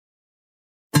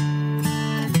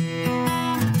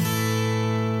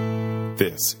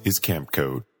This is Camp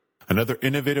Code, another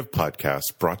innovative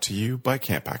podcast brought to you by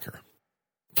Camp Hacker.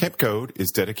 Camp Code is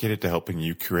dedicated to helping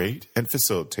you create and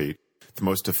facilitate the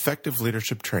most effective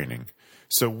leadership training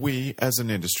so we as an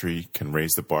industry can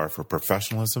raise the bar for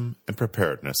professionalism and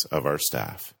preparedness of our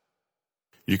staff.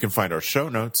 You can find our show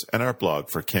notes and our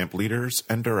blog for camp leaders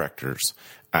and directors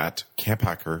at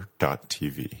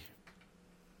camphacker.tv.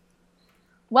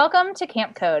 Welcome to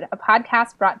Camp Code, a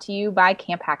podcast brought to you by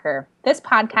Camp Hacker. This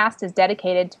podcast is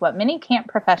dedicated to what many camp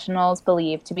professionals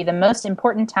believe to be the most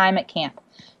important time at camp,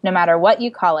 no matter what you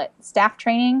call it, staff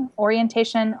training,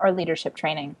 orientation, or leadership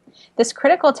training. This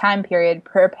critical time period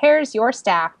prepares your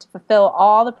staff to fulfill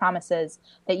all the promises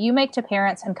that you make to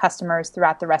parents and customers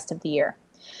throughout the rest of the year.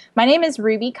 My name is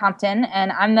Ruby Compton,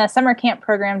 and I'm the Summer Camp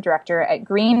Program Director at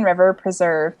Green River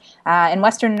Preserve in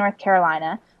Western North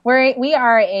Carolina, where we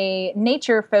are a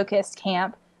nature-focused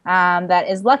camp that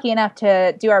is lucky enough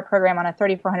to do our program on a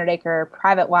 3,400-acre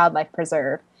private wildlife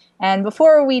preserve. And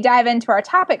before we dive into our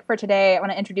topic for today, I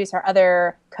want to introduce our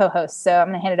other co-hosts. So I'm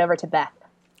going to hand it over to Beth.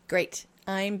 Great.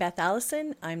 I'm Beth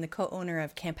Allison. I'm the co-owner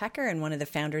of Camp Hacker and one of the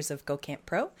founders of Go Camp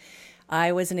Pro.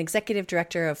 I was an executive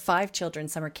director of 5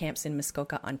 children's summer camps in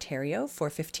Muskoka, Ontario for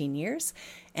 15 years,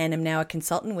 and am now a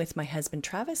consultant with my husband,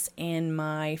 Travis, and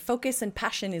my focus and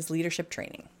passion is leadership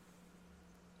training.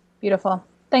 Beautiful.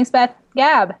 Thanks, Beth.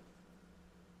 Gab.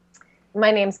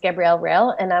 My name's Gabrielle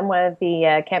Rail, and I'm one of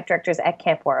the camp directors at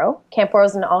Camp Waro. Camp Waro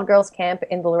is an all-girls camp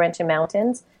in the Laurentian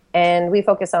Mountains, and we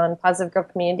focus on positive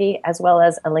growth community as well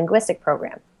as a linguistic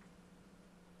program.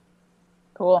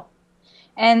 Cool.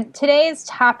 And today's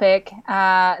topic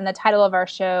and the title of our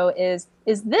show is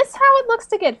this how it looks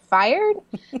to get fired?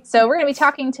 So we're going to be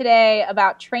talking today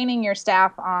about training your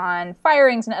staff on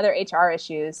firings and other HR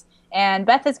issues. And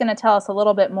Beth is going to tell us a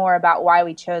little bit more about why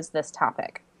we chose this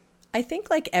topic. I think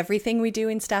like everything we do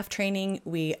in staff training,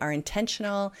 we are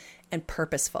intentional and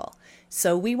purposeful.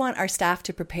 So we want our staff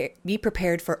to be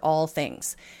prepared for all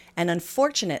things. And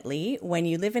unfortunately, when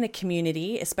you live in a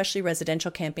community, especially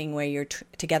residential camping where you're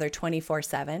together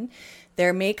 24/7,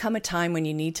 there may come a time when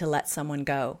you need to let someone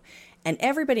go. And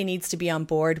everybody needs to be on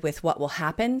board with what will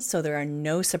happen so there are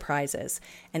no surprises.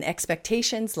 And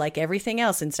expectations, like everything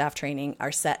else in staff training,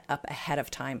 are set up ahead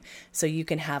of time so you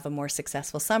can have a more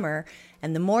successful summer.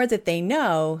 And the more that they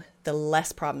know, the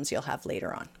less problems you'll have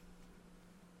later on.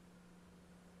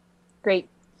 Great.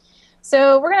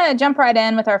 So we're going to jump right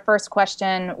in with our first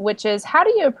question, which is how do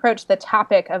you approach the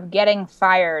topic of getting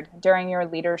fired during your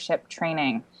leadership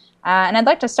training? And I'd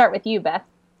like to start with you, Beth.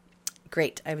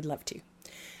 Great. I would love to.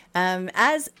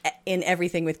 As in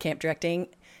everything with camp directing,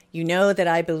 you know that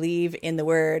I believe in the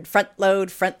word front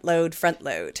load, front load, front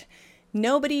load.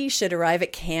 Nobody should arrive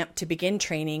at camp to begin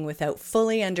training without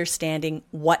fully understanding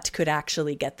what could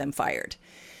actually get them fired.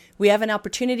 We have an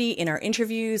opportunity in our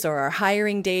interviews or our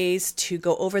hiring days to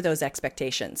go over those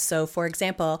expectations. So, for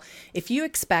example, if you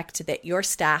expect that your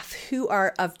staff who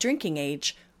are of drinking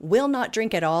age will not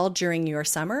drink at all during your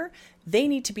summer, they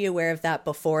need to be aware of that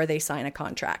before they sign a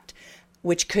contract,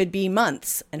 which could be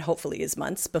months, and hopefully is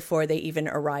months, before they even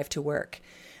arrive to work.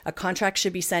 A contract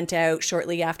should be sent out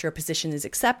shortly after a position is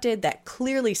accepted that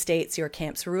clearly states your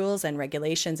camp's rules and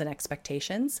regulations and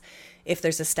expectations. If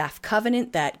there's a staff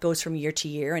covenant that goes from year to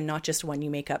year and not just one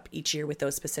you make up each year with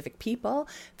those specific people,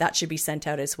 that should be sent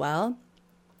out as well.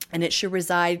 And it should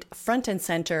reside front and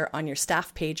center on your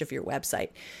staff page of your website.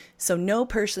 So no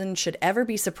person should ever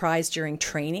be surprised during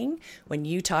training when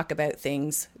you talk about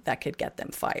things that could get them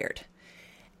fired.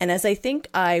 And as I think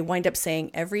I wind up saying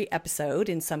every episode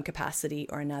in some capacity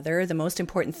or another, the most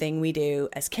important thing we do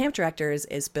as camp directors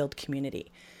is build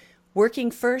community.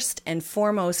 Working first and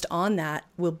foremost on that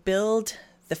will build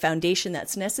the foundation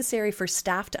that's necessary for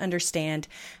staff to understand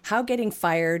how getting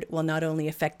fired will not only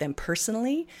affect them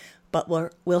personally, but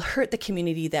will hurt the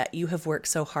community that you have worked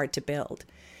so hard to build.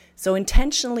 So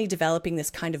intentionally developing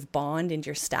this kind of bond into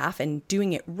your staff and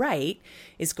doing it right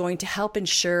is going to help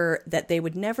ensure that they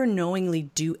would never knowingly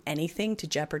do anything to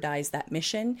jeopardize that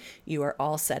mission you are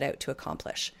all set out to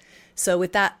accomplish. So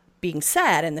with that being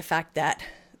said, and the fact that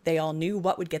they all knew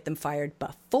what would get them fired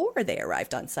before they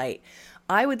arrived on site,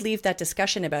 I would leave that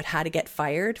discussion about how to get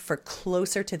fired for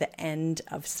closer to the end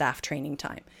of staff training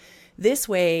time. This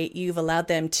way, you've allowed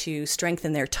them to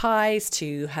strengthen their ties,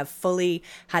 to have fully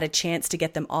had a chance to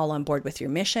get them all on board with your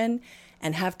mission,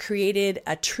 and have created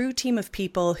a true team of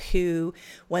people who,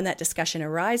 when that discussion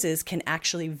arises, can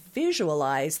actually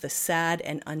visualize the sad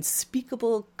and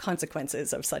unspeakable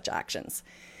consequences of such actions.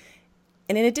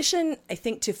 And in addition, I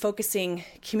think to focusing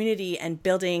community and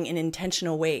building in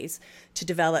intentional ways to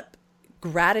develop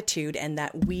gratitude and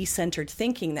that we-centered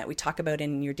thinking that we talk about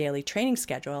in your daily training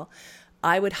schedule,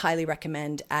 I would highly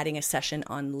recommend adding a session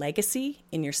on legacy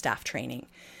in your staff training.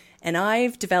 And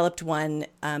I've developed one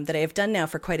that I have done now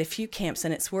for quite a few camps,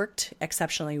 and it's worked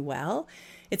exceptionally well.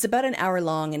 It's about an hour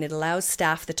long, and it allows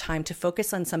staff the time to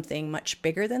focus on something much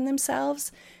bigger than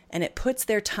themselves, and it puts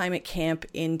their time at camp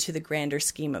into the grander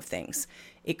scheme of things.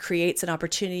 It creates an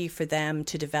opportunity for them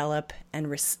to develop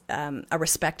a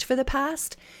respect for the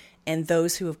past and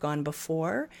those who have gone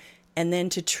before, and then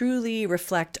to truly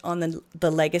reflect on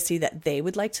the legacy that they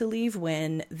would like to leave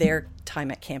when their time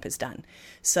at camp is done.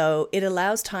 So it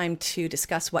allows time to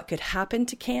discuss what could happen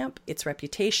to camp, its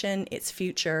reputation, its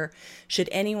future, should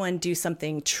anyone do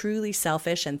something truly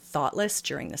selfish and thoughtless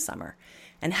during the summer.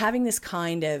 And having this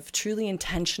kind of truly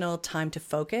intentional time to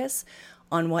focus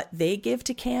on what they give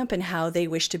to camp and how they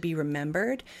wish to be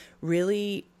remembered,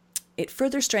 really, it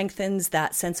further strengthens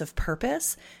that sense of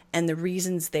purpose and the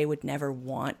reasons they would never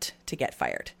want to get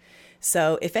fired.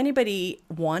 So if anybody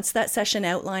wants that session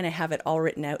outline, I have it all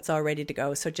written out. It's all ready to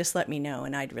go. So just let me know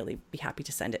and I'd really be happy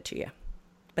to send it to you.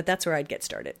 But that's where I'd get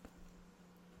started.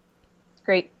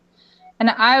 Great. And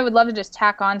I would love to just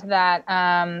tack on to that,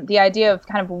 the idea of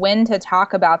kind of when to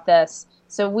talk about this.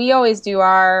 So we always do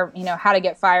our, how to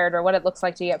get fired or what it looks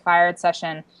like to get fired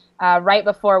session right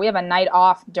before we have a night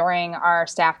off during our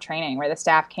staff training where the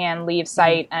staff can leave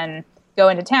site and go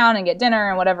into town and get dinner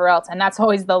and whatever else. And that's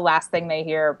always the last thing they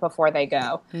hear before they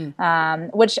go,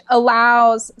 which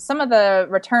allows some of the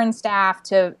return staff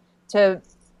to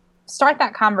start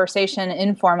that conversation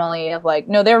informally of like,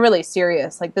 no, they're really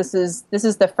serious. Like this is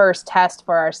the first test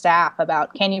for our staff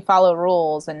about, can you follow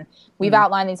rules? And we've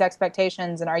outlined these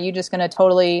expectations. And are you just going to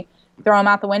totally throw them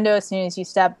out the window as soon as you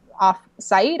step off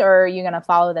site, or are you going to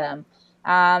follow them?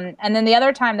 And then the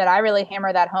other time that I really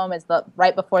hammer that home is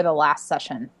right before the last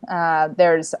session.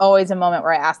 There's always a moment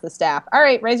where I ask the staff, all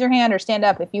right, raise your hand or stand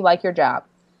up if you like your job.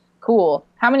 Cool.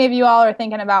 How many of you all are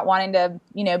thinking about wanting to,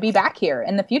 be back here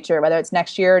in the future, whether it's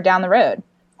next year or down the road?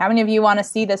 How many of you want to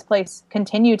see this place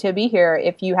continue to be here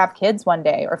if you have kids one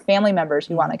day or family members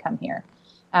who want to come here?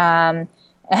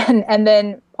 And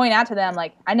then point out to them,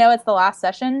 like, I know it's the last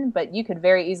session, but you could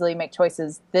very easily make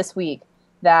choices this week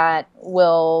that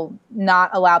will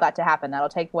not allow that to happen. That'll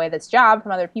take away this job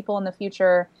from other people in the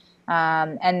future,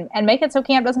 and make it so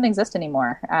camp doesn't exist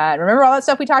anymore. Remember all that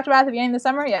stuff we talked about at the beginning of the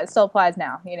summer? Yeah, it still applies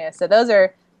now. So those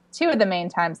are two of the main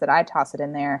times that I toss it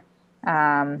in there.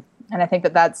 And I think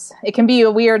it can be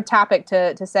a weird topic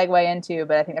to segue into,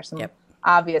 but I think there's some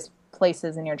obvious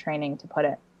places in your training to put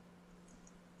it.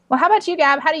 Well, how about you,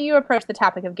 Gab? How do you approach the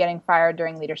topic of getting fired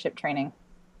during leadership training?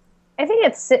 I think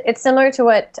it's similar to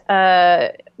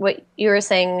what you were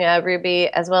saying, Ruby,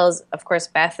 as well as, of course,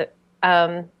 Beth.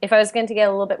 If I was going to get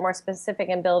a little bit more specific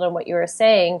and build on what you were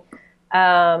saying,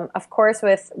 of course,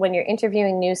 when you're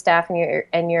interviewing new staff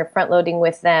and you're front loading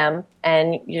with them,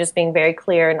 and you're just being very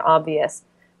clear and obvious.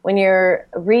 When you're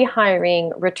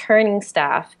rehiring returning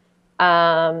staff,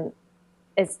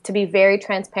 it's to be very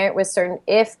transparent with certain.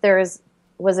 If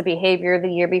was a behavior the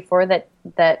year before that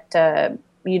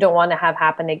you don't want to have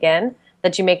happen again,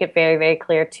 that you make it very, very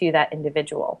clear to that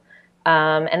individual.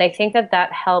 And I think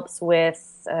that helps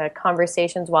with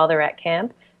conversations while they're at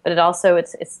camp, but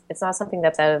it's not something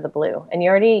that's out of the blue. And you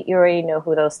already know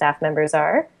who those staff members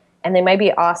are, and they might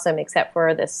be awesome except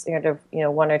for this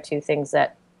one or two things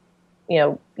that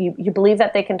you believe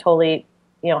that they can totally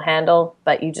handle,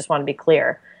 but you just want to be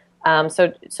clear.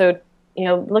 So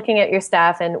looking at your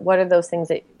staff and what are those things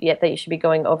that you should be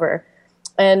going over.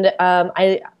 And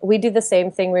we do the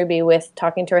same thing, Ruby, with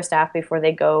talking to our staff before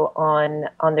they go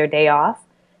on their day off.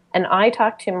 And I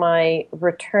talk to my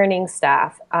returning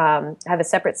staff, have a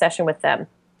separate session with them.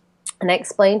 And I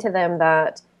explain to them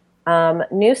that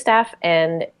new staff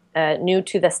and new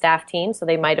to the staff team, so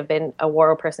they might have been a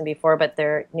Waro person before, but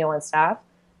they're new on staff.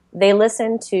 They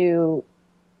want to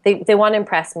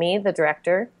impress me, the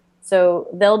director. So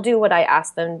they'll do what I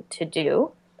ask them to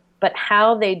do. But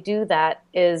how they do that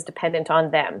is dependent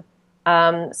on them.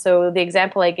 So the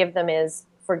example I give them is,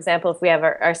 for example, if we have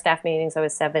our staff meetings, I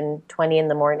was 7:20 in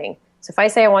the morning. So if I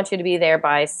say I want you to be there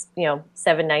by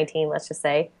 7:19, let's just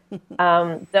say,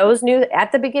 those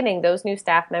new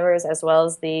staff members, as well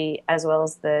as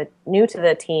the new to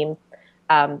the team,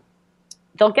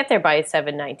 they'll get there by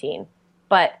 7:19.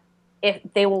 But if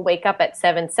they will wake up at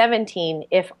 7:17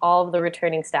 if all of the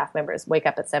returning staff members wake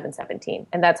up at 7:17.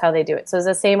 And that's how they do it. So it's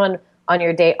the same on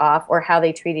your day off, or how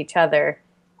they treat each other.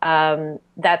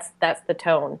 That's the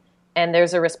tone. And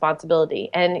there's a responsibility.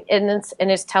 And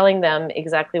it's telling them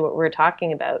exactly what we're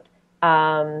talking about,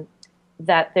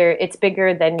 that it's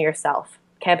bigger than yourself.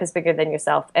 Camp is bigger than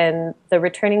yourself. And the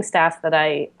returning staff that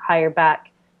I hire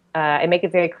back, I make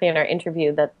it very clear in our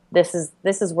interview that this is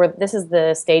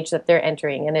the stage that they're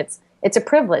entering, and it's a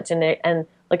privilege. And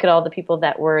look at all the people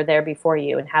that were there before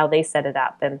you and how they set it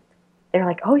up, and they're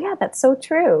like, oh yeah, that's so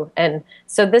true. And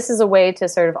so this is a way to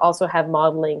sort of also have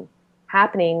modeling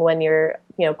happening when you're,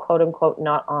 quote unquote,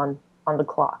 not on the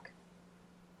clock.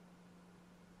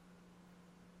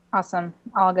 Awesome,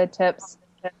 all good tips.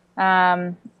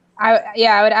 I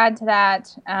would add to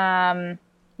that.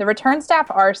 The return staff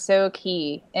are so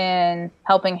key in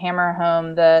helping hammer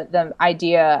home the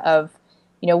idea of,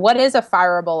 what is a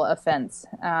fireable offense?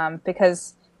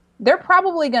 Because they're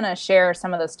probably going to share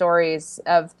some of the stories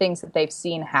of things that they've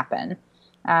seen happen.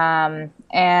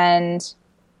 And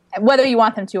whether you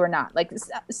want them to or not, like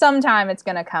sometime it's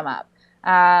going to come up.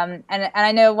 And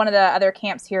I know one of the other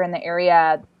camps here in the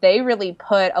area, they really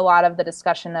put a lot of the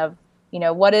discussion of,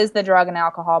 what is the drug and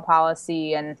alcohol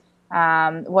policy, and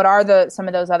what are some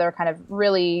of those other kind of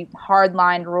really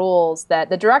hard-lined rules that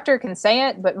the director can say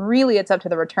it, but really it's up to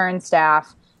the return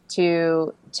staff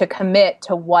to commit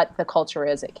to what the culture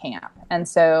is at camp. And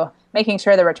so making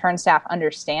sure the return staff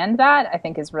understand that, I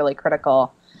think, is really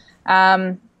critical.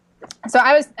 So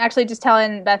I was actually just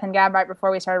telling Beth and Gab right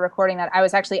before we started recording that I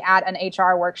was actually at an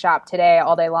HR workshop today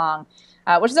all day long,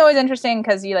 which is always interesting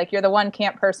because you're the one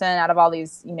camp person out of all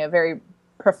these, very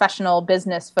professional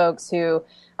business folks who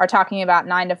are talking about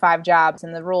 9-to-5 jobs,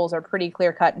 and the rules are pretty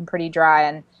clear cut and pretty dry.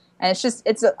 And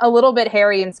it's a little bit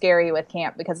hairy and scary with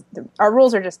camp because our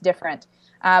rules are just different.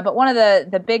 But one of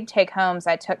the big take homes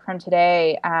I took from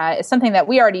today is something that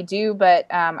we already do,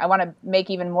 but I want to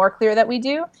make even more clear that we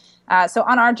do. So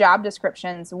on our job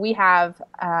descriptions, we have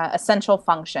essential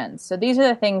functions. So these are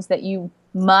the things that you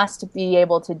must be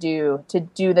able to do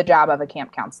the job of a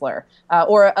camp counselor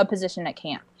or a position at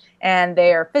camp. And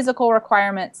they are physical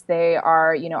requirements. They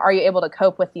are, are you able to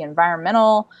cope with the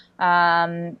environmental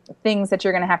things that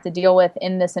you're going to have to deal with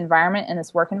in this environment, in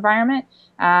this work environment,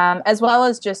 as well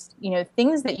as just,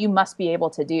 things that you must be able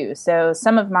to do. So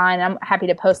some of mine, I'm happy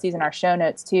to post these in our show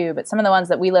notes too, but some of the ones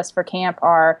that we list for camp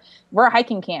are, we're a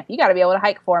hiking camp. You got to be able to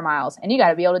hike 4 miles, and you got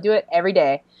to be able to do it every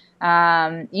day.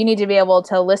 You need to be able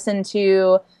to listen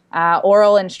to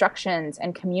oral instructions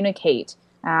and communicate.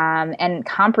 And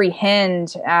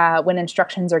comprehend when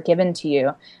instructions are given to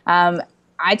you.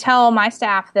 I tell my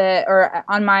staff that, or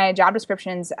on my job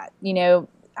descriptions,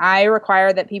 I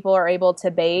require that people are able to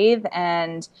bathe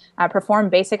and perform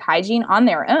basic hygiene on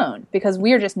their own, because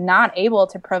we are just not able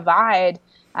to provide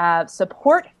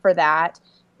support for that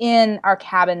in our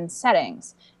cabin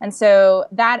settings. And so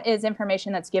that is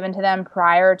information that's given to them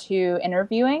prior to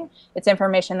interviewing. It's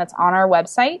information that's on our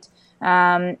website.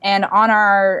 And on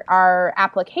our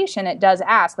application, it does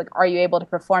ask, are you able to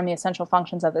perform the essential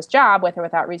functions of this job with or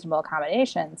without reasonable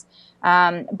accommodations?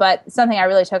 But something I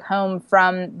really took home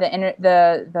from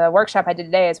the workshop I did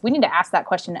today is we need to ask that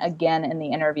question again in the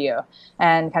interview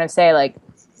and kind of say,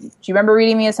 do you remember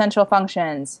reading the essential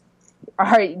functions?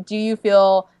 Do you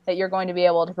feel that you're going to be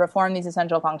able to perform these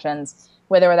essential functions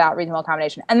with or without reasonable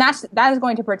accommodation? And that is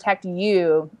going to protect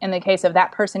you in the case of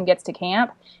that person gets to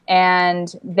camp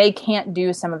and they can't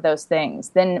do some of those things.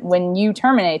 Then when you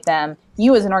terminate them,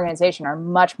 you as an organization are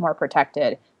much more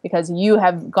protected because you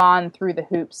have gone through the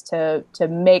hoops to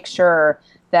make sure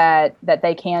that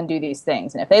they can do these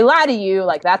things. And if they lie to you,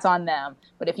 that's on them.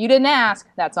 But if you didn't ask,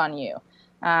 that's on you.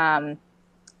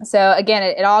 So again,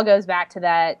 it all goes back to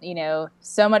that,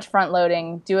 so much front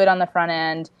loading, do it on the front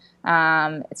end.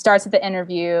 It starts at the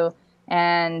interview.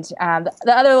 And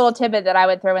the other little tidbit that I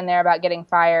would throw in there about getting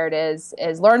fired is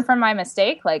learn from my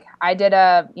mistake. I did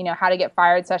a, how to get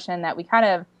fired session that we kind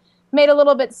of made a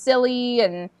little bit silly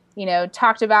and,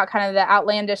 talked about kind of the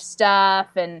outlandish stuff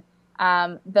and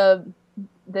the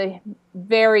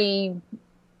very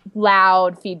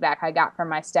loud feedback I got from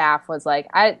my staff was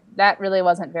that really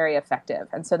wasn't very effective.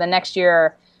 And so the next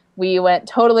year we went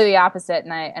totally the opposite.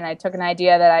 And I took an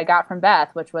idea that I got from Beth,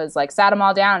 which was sat them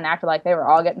all down and acted like they were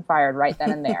all getting fired right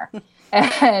then and there.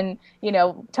 And,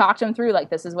 talked them through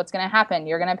this is what's going to happen.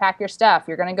 You're going to pack your stuff.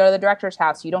 You're going to go to the director's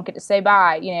house. You don't get to say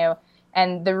bye,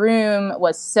 and the room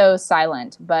was so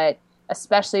silent, but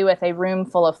especially with a room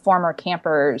full of former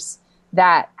campers,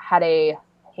 that had a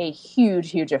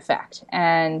huge, huge effect.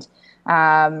 And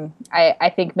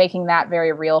I think making that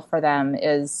very real for them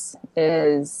is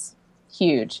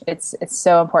huge. It's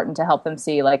so important to help them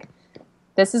see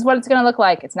this is what it's going to look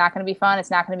like. It's not going to be fun.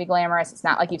 It's not going to be glamorous. It's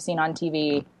not like you've seen on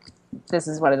TV. This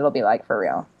is what it'll be like for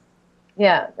real.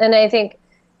 Yeah, and I think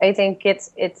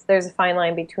it's there's a fine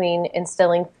line between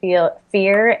instilling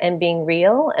fear and being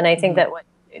real. And I think that what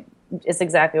is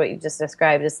exactly what you just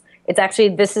described is it's actually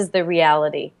this is the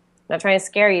reality. I'm not trying to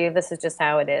scare you. This is just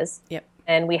how it is. Yep.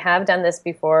 And we have done this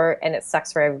before, and it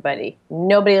sucks for everybody.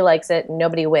 Nobody likes it.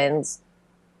 Nobody wins.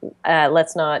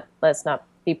 Let's not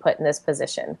be put in this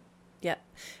position. Yeah.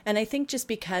 And I think just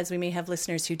because we may have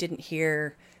listeners who didn't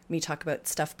hear me talk about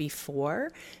stuff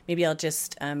before, maybe I'll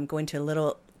just go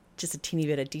into just a teeny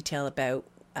bit of detail about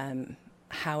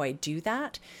how I do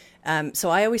that. So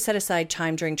I always set aside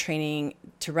time during training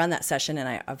to run that session,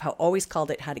 and I've always called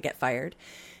it How to Get Fired.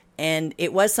 And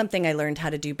it was something I learned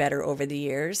how to do better over the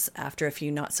years after a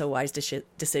few not so wise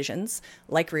decisions.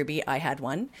 Like Ruby, I had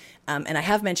one. And I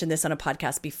have mentioned this on a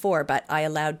podcast before, but I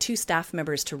allowed 2 staff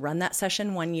members to run that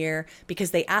session one year because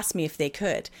they asked me if they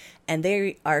could. And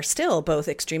they are still both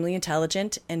extremely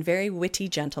intelligent and very witty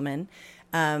gentlemen.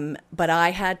 But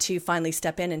I had to finally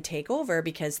step in and take over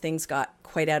because things got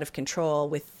quite out of control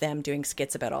with them doing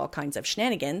skits about all kinds of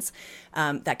shenanigans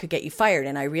that could get you fired.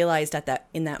 And I realized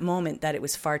in that moment that it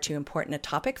was far too important a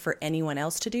topic for anyone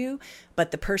else to do,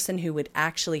 but the person who would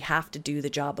actually have to do the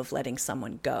job of letting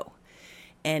someone go.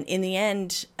 And in the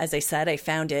end, as I said, I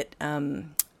found it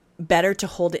better to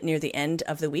hold it near the end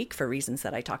of the week for reasons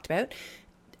that I talked about.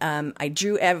 I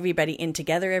drew everybody in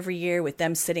together every year with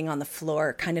them sitting on the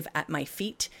floor kind of at my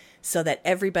feet so that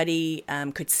everybody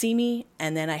could see me.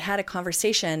 And then I had a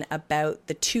conversation about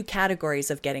the 2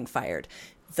 categories of getting fired.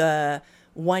 The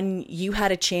one, you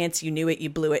had a chance, you knew it,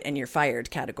 you blew it, and you're fired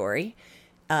category,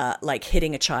 like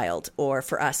hitting a child, or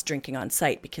for us, drinking on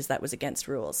site because that was against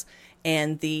rules.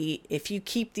 And if you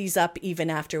keep these up even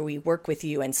after we work with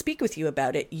you and speak with you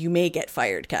about it, you may get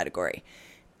fired category.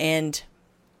 And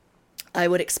I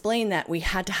would explain that we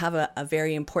had to have a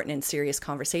very important and serious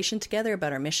conversation together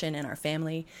about our mission and our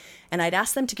family. And I'd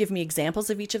ask them to give me examples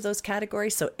of each of those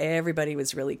categories so everybody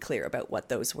was really clear about what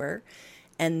those were.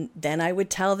 And then I would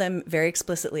tell them very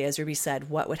explicitly, as Ruby said,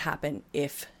 what would happen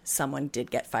if someone did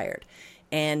get fired.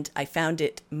 And I found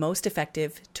it most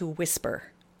effective to whisper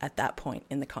at that point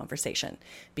in the conversation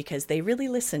because they really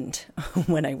listened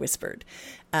when I whispered.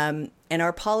 And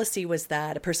our policy was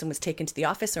that a person was taken to the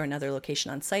office or another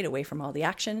location on site away from all the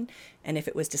action. And if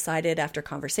it was decided after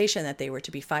conversation that they were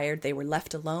to be fired, they were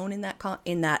left alone in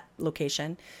that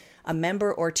location. A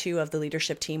member or 2 of the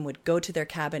leadership team would go to their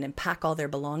cabin and pack all their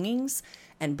belongings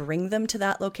and bring them to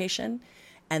that location,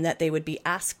 and that they would be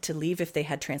asked to leave if they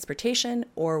had transportation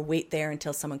or wait there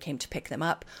until someone came to pick them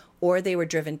up, or they were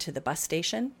driven to the bus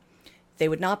station. They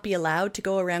would not be allowed to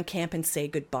go around camp and say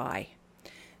goodbye.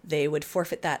 They would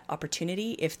forfeit that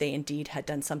opportunity if they indeed had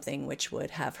done something which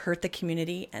would have hurt the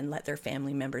community and let their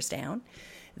family members down.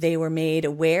 They were made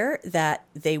aware that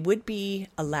they would be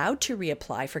allowed to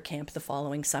reapply for camp the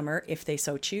following summer if they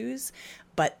so choose,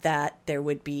 but that there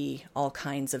would be all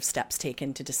kinds of steps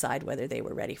taken to decide whether they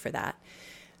were ready for that.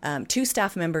 2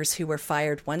 staff members who were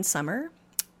fired one summer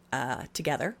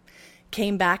together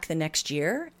came back the next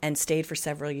year and stayed for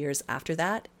several years after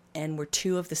that, and were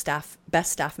 2 of the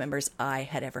best staff members I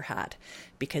had ever had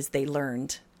because they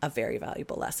learned a very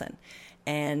valuable lesson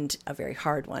and a very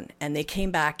hard one. And they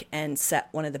came back and set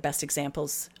one of the best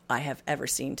examples I have ever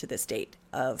seen to this date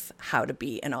of how to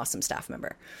be an awesome staff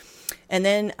member. And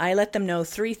then I let them know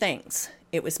 3 things.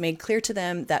 It was made clear to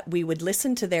them that we would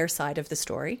listen to their side of the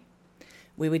story.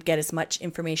 We would get as much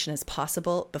information as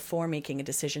possible before making a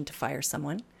decision to fire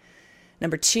someone.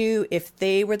 Number 2, if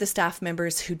they were the staff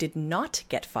members who did not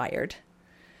get fired,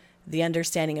 the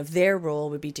understanding of their role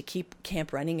would be to keep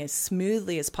camp running as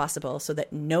smoothly as possible so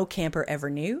that no camper ever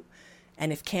knew.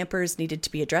 And if campers needed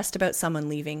to be addressed about someone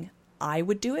leaving, I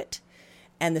would do it.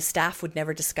 And the staff would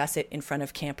never discuss it in front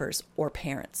of campers or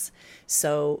parents.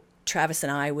 So Travis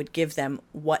and I would give them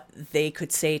what they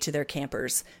could say to their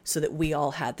campers so that we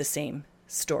all had the same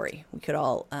story. We could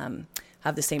all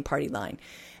have the same party line.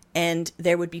 And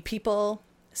there would be people,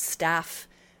 staff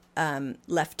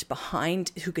left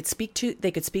behind who could speak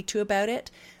to about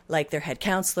it, like their head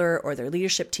counselor or their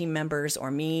leadership team members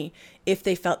or me, if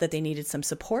they felt that they needed some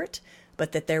support,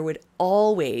 but that there would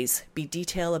always be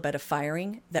detail about a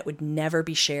firing that would never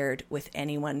be shared with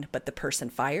anyone but the person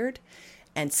fired.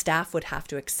 And staff would have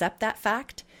to accept that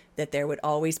fact, that there would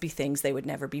always be things they would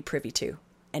never be privy to.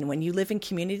 And when you live in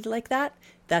community like that,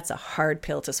 that's a hard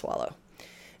pill to swallow.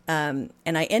 And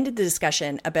I ended the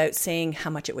discussion about saying how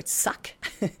much it would suck,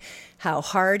 how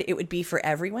hard it would be for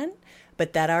everyone,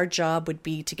 but that our job would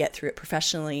be to get through it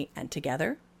professionally and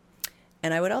together.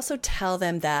 And I would also tell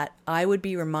them that I would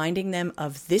be reminding them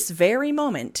of this very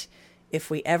moment if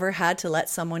we ever had to let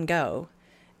someone go,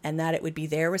 and that it would be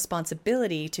their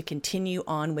responsibility to continue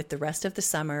on with the rest of the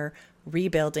summer,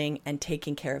 rebuilding and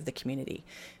taking care of the community.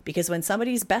 Because when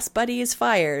somebody's best buddy is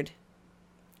fired,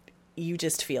 you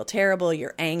just feel terrible,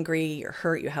 you're angry, you're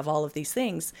hurt, you have all of these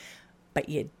things, but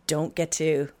you don't get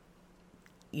to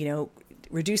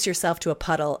reduce yourself to a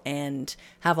puddle and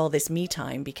have all this me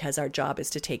time, because our job is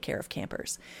to take care of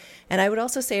campers. And I would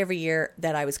also say every year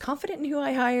that I was confident in who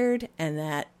I hired, and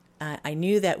that I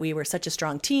knew that we were such a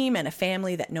strong team and a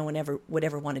family that no one would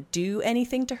ever want to do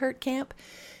anything to hurt camp.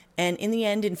 And in the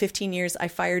end, in 15 years, I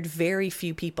fired very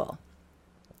few people.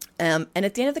 And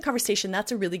at the end of the conversation,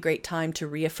 that's a really great time to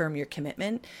reaffirm your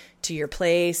commitment to your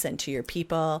place and to your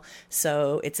people.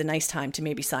 So it's a nice time to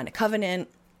maybe sign a covenant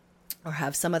or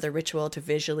have some other ritual to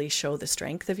visually show the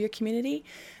strength of your community.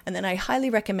 And then I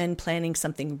highly recommend planning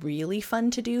something really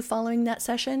fun to do following that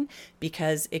session,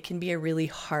 because it can be a really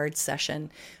hard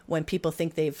session when people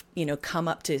think they've, come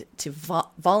up to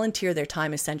volunteer their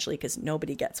time, essentially, because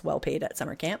nobody gets well paid at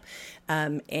summer camp,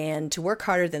 and to work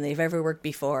harder than they've ever worked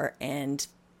before. And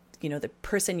the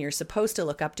person you're supposed to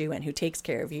look up to and who takes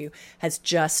care of you has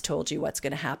just told you what's going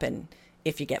to happen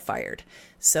if you get fired.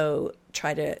 So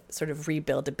try to sort of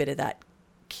rebuild a bit of that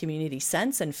community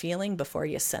sense and feeling before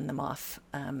you send them off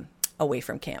away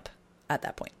from camp at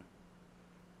that point.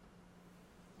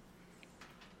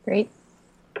 Great.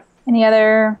 Any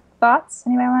other thoughts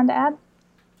anybody wanted to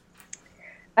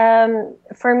add?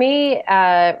 For me,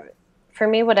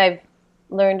 what I've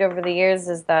learned over the years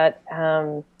is that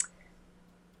I'm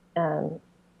an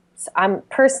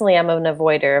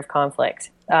avoider of conflict.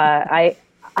 I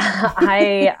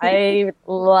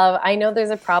know there's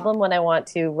a problem when I want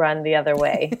to run the other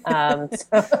way.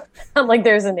 So I'm like,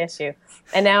 there's an issue.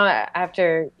 And now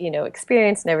after,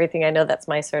 experience and everything, I know that's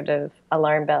my sort of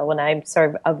alarm bell when I'm sort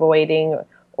of avoiding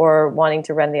or wanting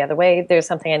to run the other way. There's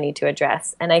something I need to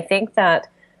address. And I think that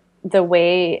the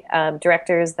way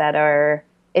directors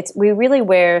we really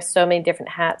wear so many different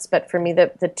hats, but for me,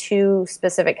 the two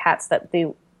specific hats that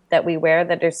we wear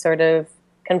that are sort of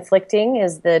conflicting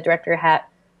is the director hat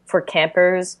for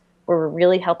campers, where we're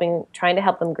really trying to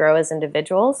help them grow as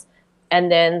individuals, and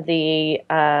then the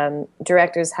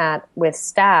director's hat with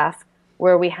staff,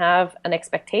 where we have an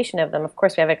expectation of them. Of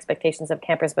course, we have expectations of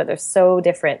campers, but they're so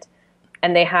different,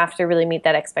 and they have to really meet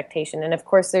that expectation. And of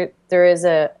course, there is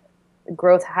a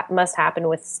growth must happen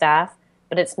with staff,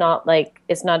 but it's not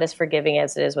as forgiving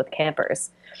as it is with campers,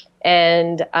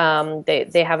 and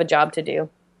they have a job to do.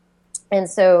 And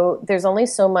so there's only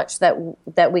so much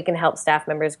that we can help staff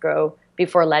members grow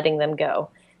before letting them go,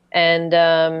 and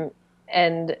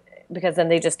because then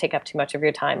they just take up too much of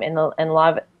your time. And a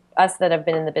lot of us that have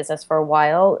been in the business for a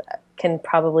while can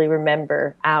probably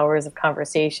remember hours of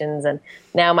conversations, and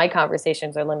now my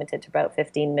conversations are limited to about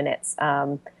 15 minutes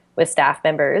with staff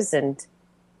members, and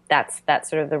that's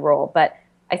sort of the role. But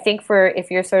I think if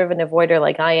you're sort of an avoider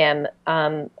like I am,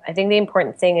 I think the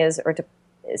important thing is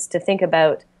to think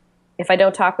about, if I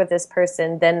don't talk with this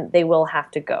person, then they will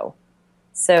have to go.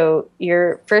 So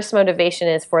your first motivation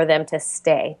is for them to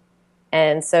stay.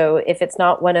 And so if it's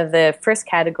not one of the first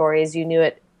categories, you knew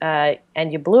it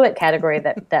and you blew it category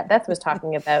that Beth was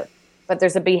talking about, but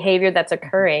there's a behavior that's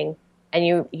occurring and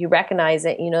you recognize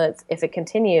it, if it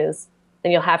continues,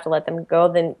 then you'll have to let them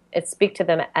go. Then speak to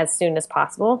them as soon as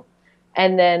possible.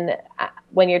 And then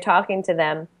when you're talking to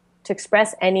them, to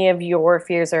express any of your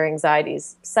fears or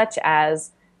anxieties, such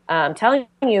as telling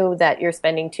you that you're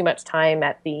spending too much time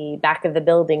at the back of the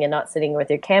building and not sitting with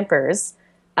your campers.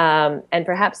 And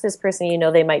perhaps this person,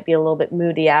 they might be a little bit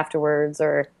moody afterwards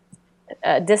or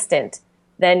distant.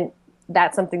 Then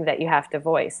that's something that you have to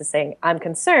voice, is saying, I'm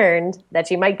concerned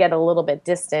that you might get a little bit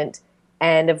distant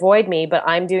and avoid me, but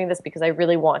I'm doing this because I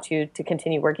really want you to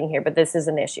continue working here, but this is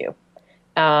an issue.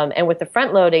 And with the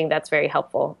front loading, that's very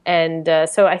helpful. And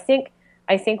so I think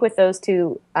with those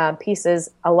two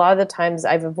pieces, a lot of the times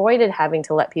I've avoided having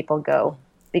to let people go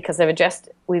because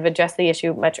we've addressed the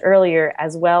issue much earlier,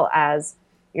 as well as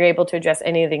you're able to address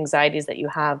any of the anxieties that you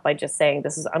have by just saying,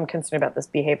 I'm concerned about this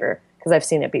behavior because I've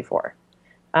seen it before.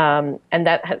 And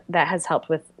that has helped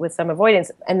with some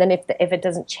avoidance. And then if it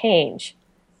doesn't change,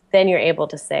 then you're able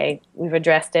to say, we've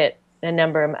addressed it a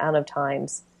amount of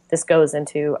times. This goes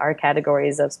into our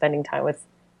categories of spending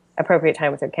appropriate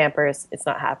time with our campers. It's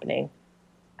not happening.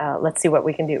 Let's see what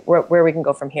we can do, where we can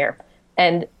go from here.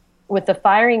 And with the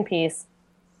firing piece,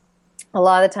 a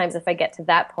lot of the times if I get to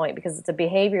that point, because it's a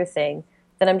behavior thing,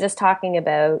 then I'm just talking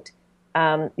about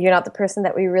you're not the person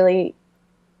that we really,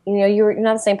 you're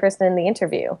not the same person in the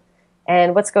interview.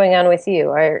 And what's going on with you?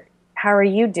 Or how are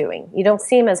you doing? You don't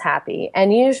seem as happy.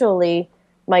 And usually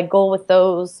my goal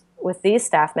with these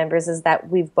staff members is that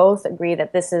we've both agreed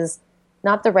that this is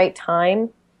not the right time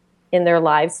in their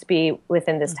lives to be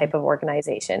within this type of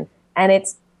organization. And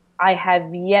I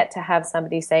have yet to have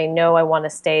somebody say, no, I want to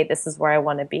stay. This is where I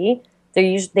want to be.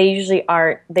 They usually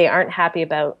aren't happy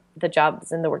about the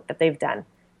jobs and the work that they've done.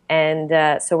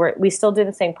 And so we still do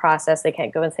the same process. They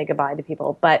can't go and say goodbye to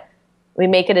people, but we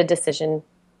make it a decision.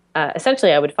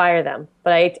 Essentially, I would fire them,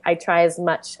 but I try as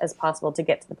much as possible to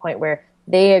get to the point where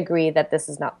they agree that this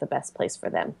is not the best place for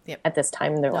them at this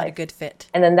time in their life. Not a good fit.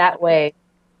 And then that way,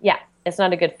 it's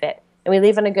not a good fit. And we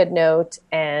leave on a good note,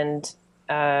 and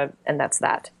that's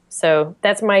that. So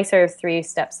that's my sort of 3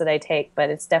 steps that I take, but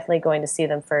it's definitely going to see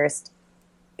them first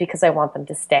because I want them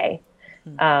to stay.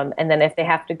 And then if they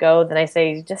have to go, then I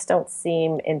say, you just don't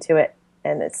seem into it.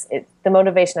 And the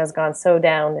motivation has gone so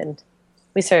down, and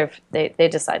they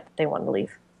decide that they want to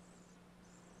leave.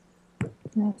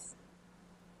 Nice.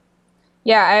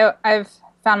 Yeah, I've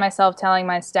found myself telling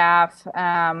my staff,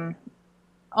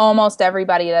 almost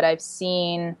everybody that I've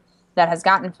seen that has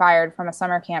gotten fired from a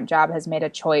summer camp job has made a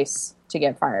choice to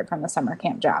get fired from the summer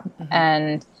camp job.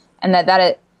 And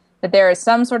that there is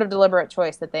some sort of deliberate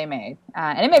choice that they made.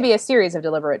 And it may be a series of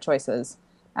deliberate choices.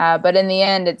 But in the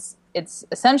end, it's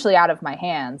essentially out of my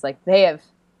hands. Like, they have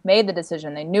made the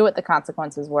decision. They knew what the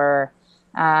consequences were.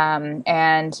 And,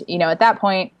 at that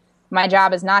point, my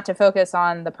job is not to focus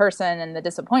on the person and the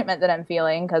disappointment that I'm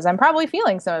feeling, because I'm probably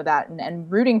feeling some of that, and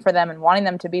rooting for them and wanting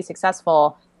them to be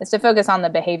successful, is to focus on the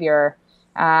behavior.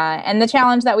 And the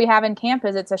challenge that we have in camp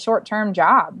is it's a short-term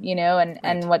job,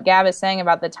 and what Gab is saying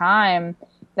about the time,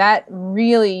 that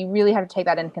really, really have to take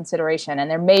that into consideration.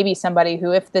 And there may be somebody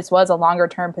who, if this was a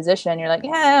longer-term position, you're like,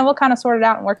 yeah, we'll kind of sort it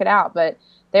out and work it out. But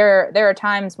there are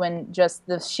times when just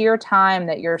the sheer time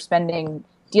that you're spending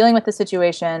dealing with the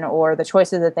situation, or the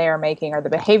choices that they are making, or the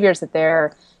behaviors that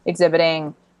they're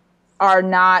exhibiting, are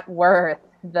not worth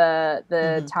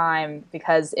the time,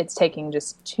 because it's taking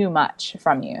just too much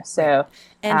from you. So,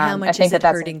 and how much is it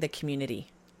hurting the community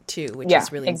too, which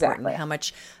is really important. How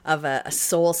much of a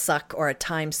soul suck or a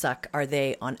time suck are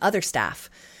they on other staff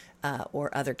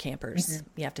or other campers?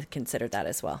 You have to consider that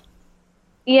as well.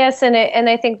 Yes, and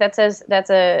I think that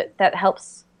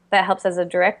helps. That helps as a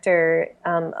director.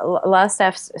 A lot of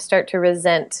staff start to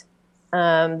resent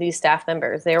these staff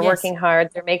members. They're working hard.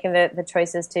 They're making the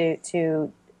choices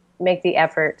to make the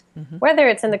effort, whether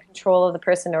it's in the control of the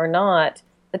person or not.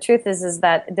 The truth is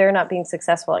that they're not being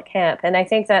successful at camp, and I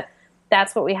think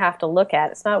that's what we have to look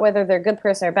at. It's not whether they're a good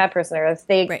person or a bad person, or if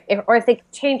they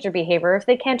change their behavior, or if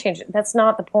they can't change it. That's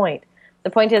not the point. The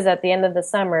point is, at the end of the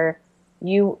summer,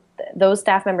 those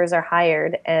staff members are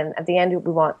hired, and at the end,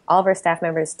 we want all of our staff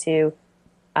members to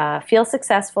feel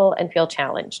successful and feel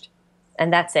challenged.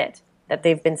 And that's it, that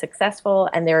they've been successful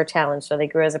and they were challenged, so they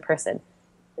grew as a person.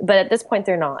 But at this point,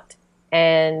 they're not.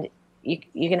 And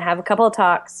you can have a couple of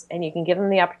talks, and you can give them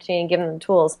the opportunity and give them the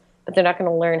tools, but they're not going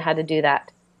to learn how to do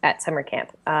that at summer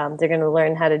camp. They're going to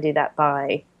learn how to do that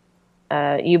by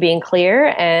you being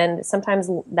clear, and sometimes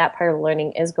that part of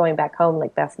learning is going back home,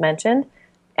 like Beth mentioned.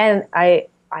 And I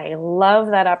love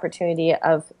that opportunity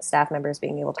of staff members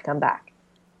being able to come back.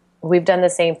 We've done the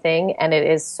same thing, and it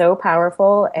is so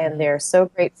powerful, and they're so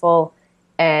grateful,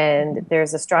 and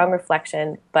there's a strong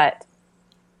reflection, but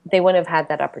they wouldn't have had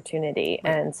that opportunity.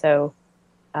 And so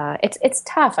it's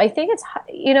tough. I think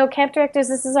camp directors,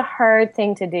 this is a hard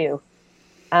thing to do,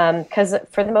 because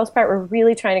for the most part, we're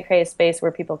really trying to create a space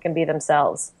where people can be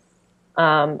themselves.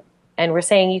 And we're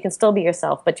saying you can still be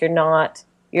yourself, but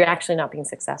you're actually not being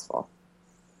successful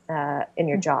in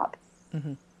your job.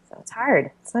 So it's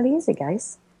hard. It's not easy,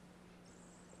 guys.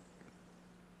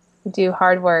 We do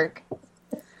hard work.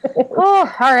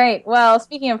 Oh, all right. Well,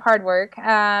 speaking of hard work,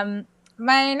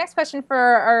 my next question for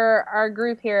our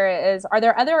group here is, are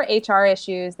there other HR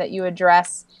issues that you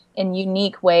address in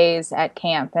unique ways at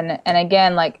camp? And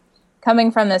again, like,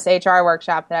 coming from this HR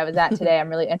workshop that I was at today, I'm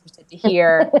really interested to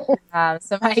hear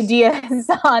some ideas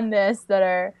on this that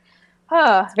are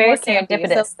it's very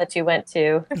serendipitous that you went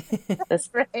to this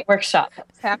workshop.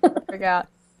 Have to figure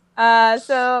out.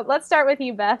 So let's start with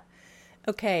you, Beth.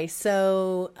 Okay,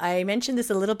 so I mentioned this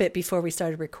a little bit before we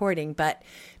started recording, but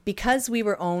because we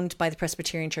were owned by the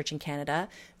Presbyterian Church in Canada,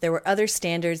 there were other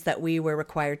standards that we were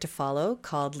required to follow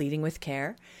called Leading with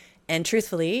Care. And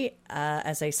truthfully,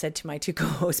 as I said to my two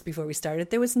co-hosts before we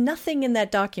started, there was nothing in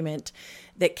that document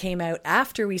that came out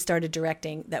after we started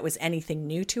directing that was anything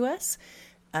new to us.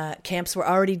 Camps were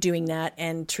already doing that,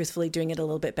 and truthfully doing it a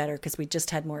little bit better because we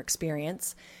just had more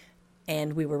experience.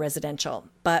 And we were residential.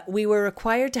 But we were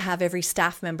required to have every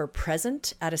staff member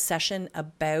present at a session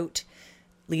about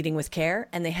Leading with Care,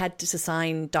 and they had to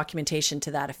sign documentation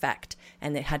to that effect,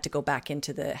 and they had to go back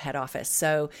into the head office.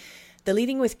 So the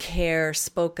Leading with Care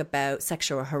spoke about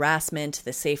sexual harassment,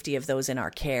 the safety of those in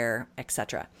our care,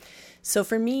 etc. So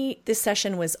for me, this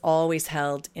session was always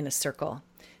held in a circle.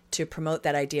 to promote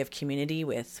that idea of community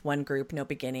with one group, no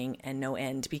beginning and no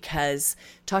end, because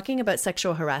talking about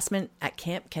sexual harassment at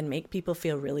camp can make people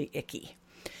feel really icky.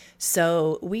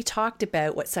 So we talked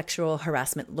about what sexual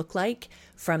harassment looked like,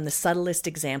 from the subtlest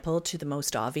example to the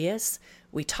most obvious.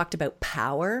 We talked about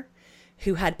power,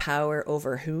 who had power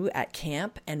over who at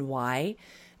camp and why,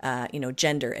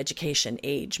 gender, education,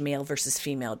 age, male versus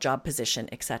female, job position,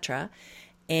 etc.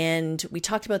 And we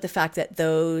talked about the fact that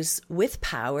those with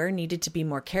power needed to be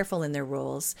more careful in their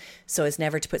roles so as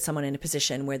never to put someone in a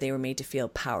position where they were made to feel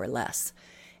powerless.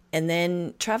 And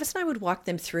then Travis and I would walk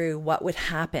them through what would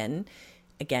happen,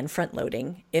 again, front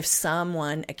loading, if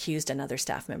someone accused another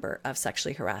staff member of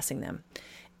sexually harassing them.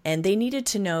 And they needed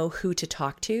to know who to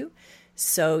talk to.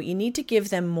 So you need to give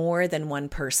them more than one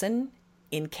person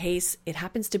in case it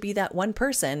happens to be that one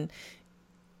person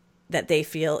that they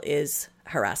feel is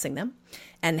harassing them,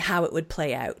 and how it would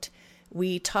play out.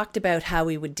 We talked about how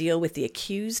we would deal with the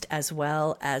accused as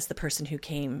well as the person who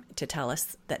came to tell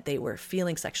us that they were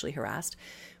feeling sexually harassed.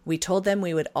 We told them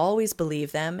we would always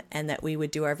believe them and that we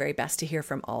would do our very best to hear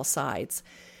from all sides.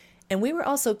 And we were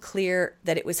also clear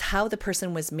that it was how the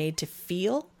person was made to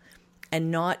feel and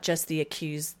not just the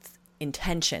accused's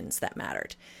intentions that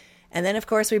mattered. And then, of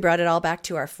course, we brought it all back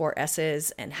to our 4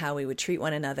 S's and how we would treat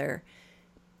one another.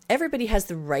 Everybody has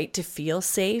the right to feel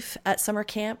safe at summer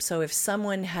camp. So if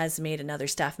someone has made another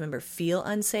staff member feel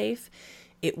unsafe,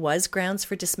 it was grounds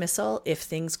for dismissal if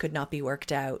things could not be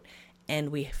worked out. And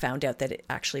we found out that it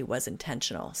actually was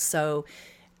intentional. So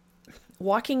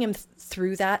walking him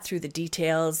through that, through the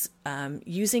details,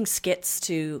 using skits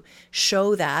to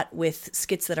show that with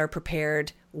skits that are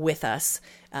prepared with us,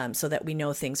 so that we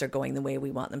know things are going the way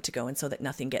we want them to go and so that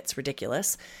nothing gets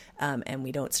ridiculous, and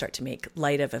we don't start to make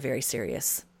light of a very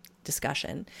serious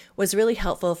discussion, was really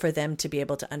helpful for them to be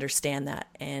able to understand that,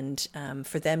 and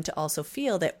for them to also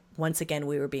feel that, once again,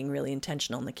 we were being really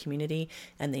intentional in the community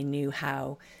and they knew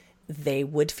how they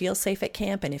would feel safe at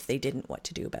camp, and if they didn't, what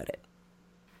to do about it.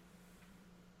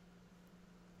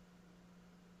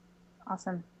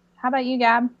 Awesome. How about you,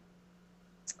 Gab?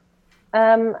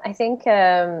 I think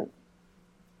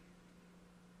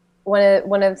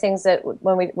one of the things that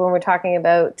when we're talking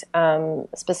about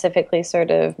specifically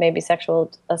sort of maybe sexual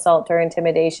assault or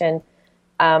intimidation,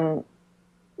 the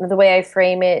way I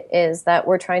frame it is that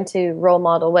we're trying to role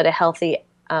model what a healthy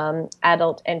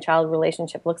adult and child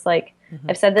relationship looks like.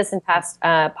 Mm-hmm. I've said this in past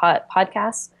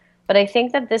podcasts, but I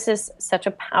think that this is such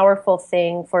a powerful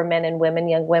thing for men and women,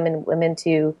 young women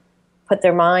to put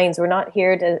their minds. We're not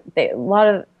here to, a lot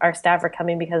of our staff are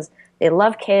coming because they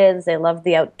love kids, they love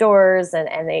the outdoors, and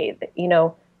they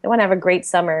want to have a great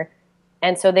summer.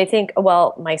 And so they think,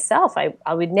 well, myself,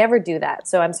 I would never do that.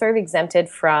 So I'm sort of exempted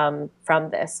from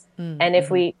this. Mm-hmm. And if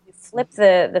we flip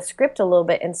the script a little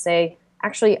bit and say,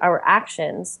 actually, our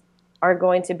actions are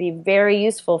going to be very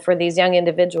useful for these young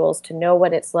individuals to know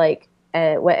what it's like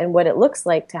and what it looks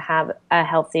like to have a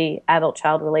healthy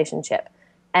adult-child relationship,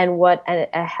 and what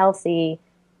a healthy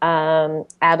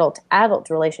adult-adult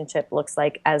relationship looks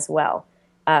like as well,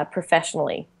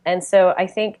 professionally. And so I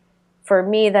think for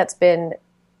me, that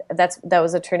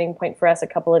was a turning point for us a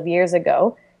couple of years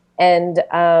ago. And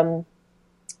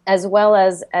as well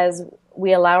as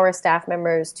we allow our staff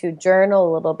members to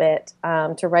journal a little bit,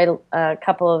 to write a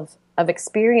couple of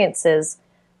experiences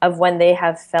of when they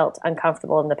have felt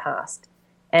uncomfortable in the past.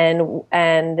 And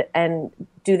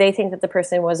do they think that the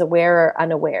person was aware or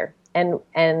unaware? And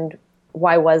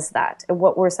why was that? And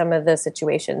what were some of the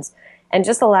situations? And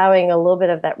just allowing a little bit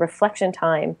of that reflection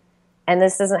time. And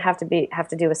this doesn't have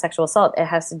to do with sexual assault. It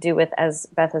has to do with, as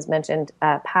Beth has mentioned,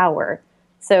 power.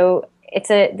 So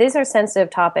these are sensitive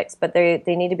topics, but they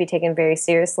need to be taken very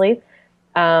seriously.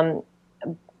 But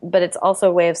it's also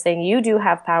a way of saying you do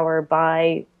have power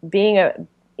by being a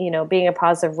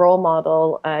positive role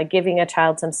model, giving a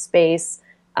child some space,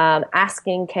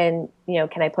 asking, can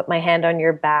I put my hand on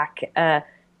your back?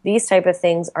 These type of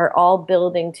things are all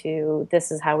building to,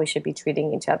 this is how we should be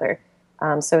treating each other.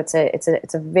 So it's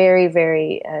a very,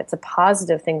 very, it's a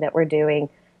positive thing that we're doing,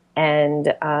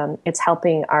 and it's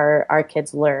helping our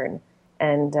kids learn.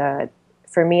 And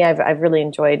for me, I've really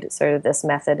enjoyed sort of this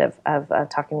method of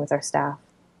talking with our staff.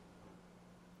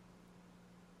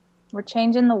 We're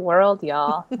changing the world,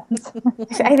 y'all.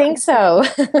 I think so.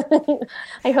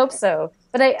 I hope so.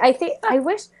 But I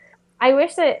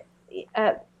wish that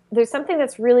there's something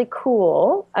that's really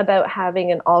cool about having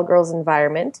an all-girls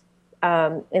environment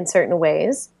in certain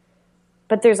ways.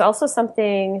 But there's also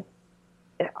something,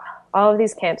 all of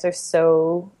these camps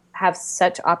have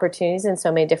such opportunities in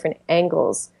so many different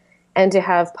angles. And to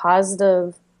have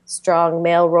positive, strong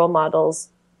male role models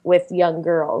with young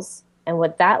girls and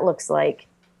what that looks like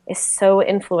is so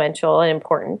influential and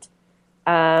important.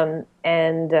 And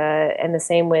the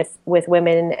same with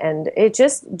women, and it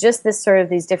just this sort of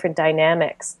these different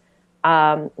dynamics.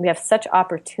 We have such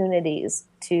opportunities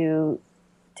to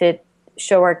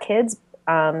show our kids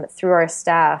through our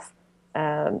staff,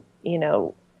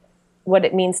 what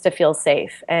it means to feel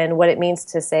safe and what it means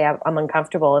to say I'm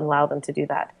uncomfortable and allow them to do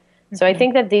that. Mm-hmm. So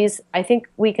I think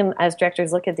we can, as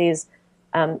directors, look at these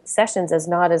sessions as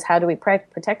not as how do we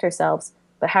protect ourselves,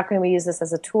 but how can we use this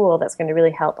as a tool that's going to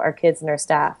really help our kids and our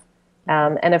staff.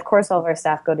 And of course, most of our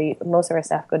staff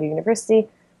go to university.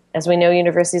 As we know,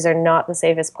 universities are not the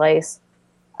safest place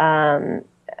for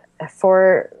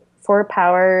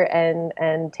power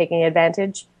and taking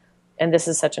advantage. And this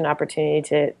is such an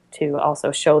opportunity to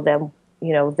also show them,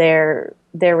 their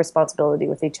responsibility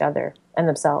with each other and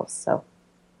themselves. So,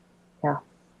 yeah,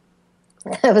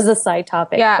 that was a side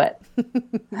topic, but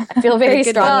I feel very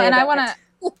strongly. And I want to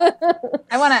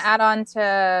add on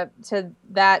to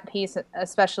that piece,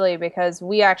 especially because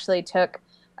we actually took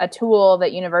a tool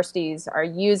that universities are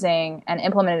using and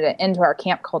implemented it into our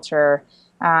camp culture,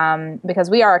 because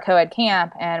we are a co-ed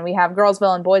camp and we have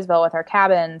Girlsville and Boysville with our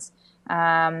cabins.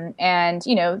 And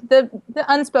the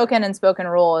unspoken and spoken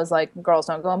rule is like girls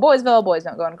don't go in Boysville, boys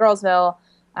don't go in Girlsville.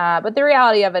 But the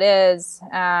reality of it is,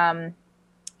 on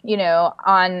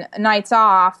nights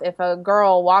off, if a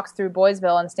girl walks through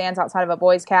Boysville and stands outside of a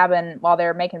boys' cabin while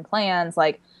they're making plans,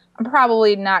 like, I'm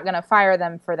probably not going to fire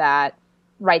them for that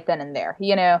right then and there.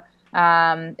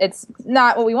 It's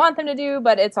not what we want them to do,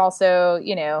 but it's also,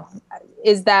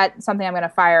 is that something I'm going to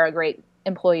fire a great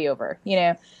employee over,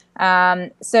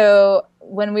 So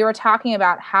when we were talking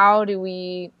about how do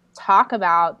we talk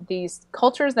about these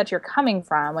cultures that you're coming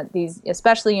from, these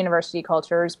especially university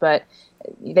cultures, but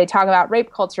they talk about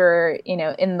rape culture,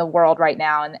 in the world right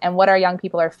now, and what our young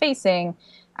people are facing.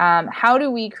 How do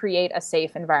we create a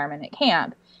safe environment at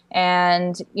camp?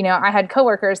 And, I had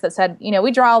coworkers that said,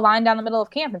 we draw a line down the middle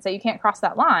of camp and say, you can't cross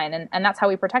that line. And that's how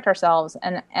we protect ourselves.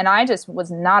 And I just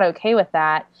was not okay with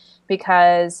that,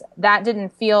 because that didn't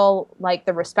feel like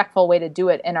the respectful way to do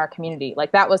it in our community.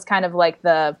 Like, that was kind of like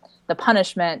the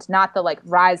punishment, not the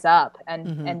rise up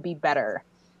and be better.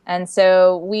 And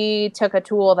so we took a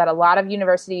tool that a lot of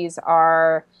universities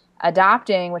are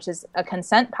adopting, which is a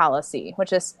consent policy,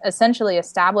 which is essentially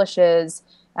establishes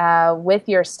with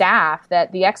your staff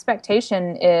that the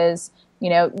expectation is,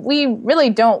 we really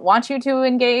don't want you to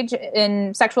engage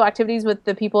in sexual activities with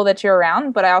the people that you're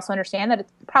around, but I also understand that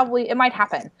it might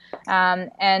happen.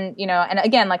 And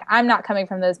again, like, I'm not coming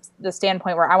from the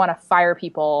standpoint where I want to fire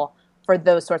people for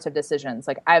those sorts of decisions.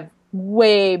 Like, I have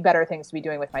way better things to be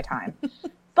doing with my time.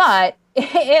 But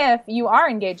if you are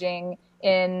engaging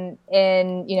in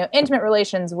intimate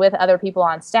relations with other people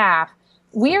on staff,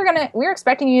 we're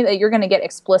expecting you that you're going to get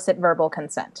explicit verbal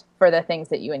consent for the things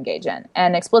that you engage in.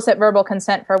 And explicit verbal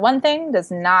consent for one thing does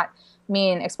not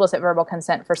mean explicit verbal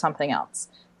consent for something else.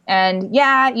 And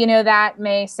that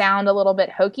may sound a little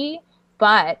bit hokey,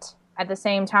 but at the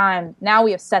same time, now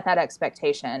we have set that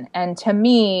expectation. And to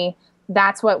me,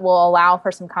 that's what will allow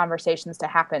for some conversations to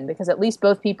happen, because at least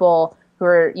both people who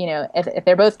are, if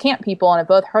they're both camp people and have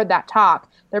both heard that talk,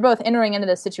 they're both entering into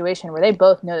this situation where they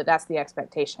both know that that's the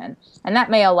expectation. And that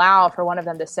may allow for one of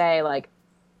them to say, like,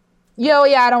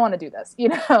 I don't want to do this,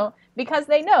 because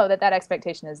they know that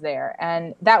expectation is there.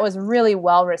 And that was really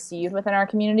well received within our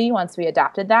community once we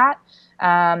adopted that,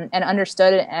 and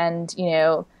understood it and,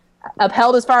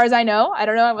 upheld as far as I know. I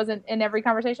don't know, I wasn't in every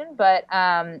conversation, but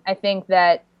I think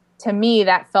that to me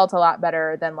that felt a lot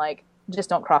better than like, just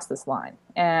don't cross this line.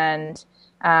 And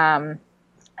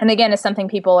again, it's something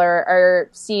people are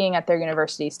seeing at their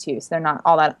universities too, so they're not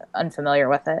all that unfamiliar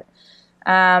with it.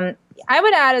 I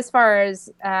would add, as far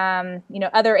as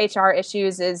other HR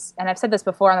issues is, and I've said this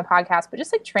before on the podcast, but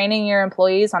just like training your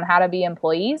employees on how to be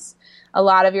employees. A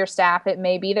lot of your staff, it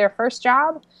may be their first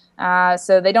job,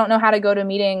 so they don't know how to go to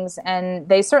meetings, and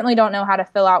they certainly don't know how to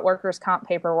fill out workers' comp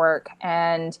paperwork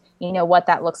and what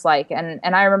that looks like. And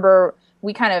I remember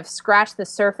we kind of scratched the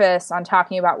surface on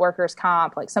talking about workers'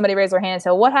 comp. Like, somebody raised their hand and said,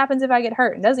 what happens if I get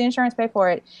hurt? And does the insurance pay for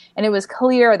it? And it was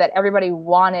clear that everybody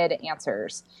wanted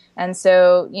answers. And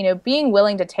so, being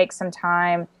willing to take some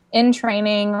time in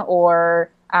training or,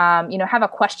 have a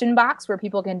question box where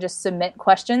people can just submit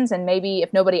questions. And maybe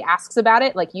if nobody asks about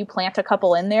it, like, you plant a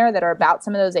couple in there that are about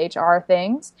some of those HR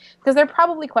things, because they're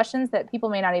probably questions that people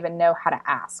may not even know how to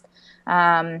ask.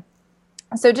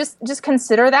 So just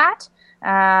consider that.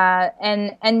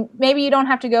 And maybe you don't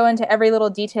have to go into every little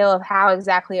detail of how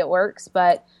exactly it works,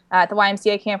 but at the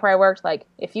YMCA camp where I worked, like,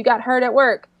 if you got hurt at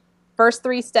work, first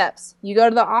 3 steps. You go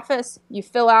to the office, you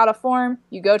fill out a form,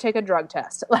 you go take a drug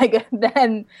test. Like,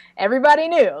 then everybody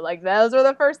knew, like, those were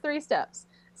the first 3 steps.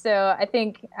 So I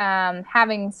think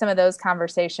having some of those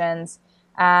conversations,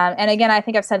 and again, I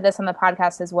think I've said this on the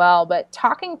podcast as well, but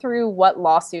talking through what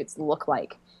lawsuits look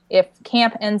like. If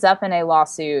camp ends up in a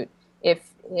lawsuit,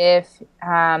 if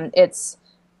it's,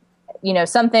 you know,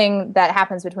 something that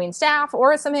happens between staff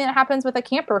or something that happens with a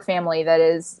camper family that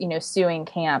is, you know, suing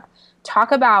camp,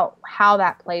 talk about how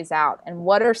that plays out and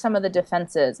what are some of the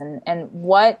defenses and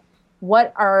what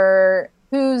are,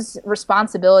 whose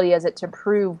responsibility is it to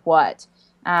prove what.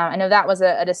 I know that was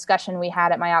a discussion we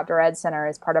had at my Outdoor Ed Center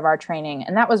as part of our training,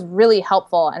 and that was really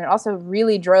helpful, and it also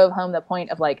really drove home the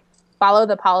point of, like, follow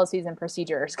the policies and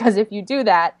procedures, because if you do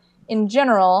that, in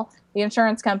general, the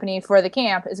insurance company for the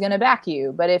camp is going to back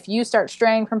you. But if you start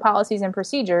straying from policies and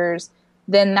procedures,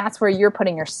 then that's where you're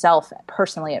putting yourself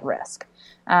personally at risk.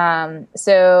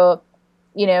 So,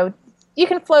 you know, you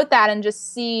can float that and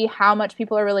just see how much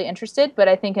people are really interested. But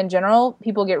I think in general,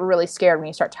 people get really scared when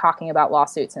you start talking about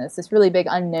lawsuits, and it's this really big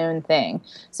unknown thing.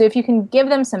 So if you can give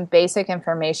them some basic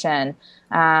information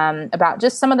about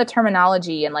just some of the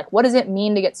terminology and, like, what does it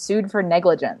mean to get sued for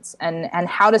negligence, and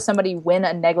how does somebody win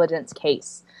a negligence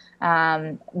case?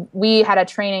 We had a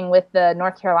training with the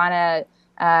North Carolina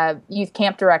youth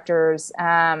camp directors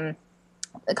a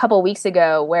couple of weeks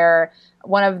ago where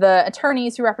one of the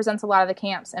attorneys who represents a lot of the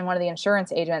camps and one of the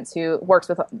insurance agents who works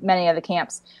with many of the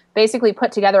camps basically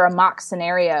put together a mock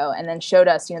scenario and then showed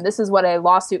us, you know, this is what a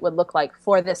lawsuit would look like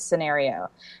for this scenario,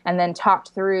 and then talked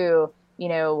through, you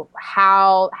know,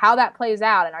 how that plays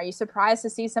out, and are you surprised to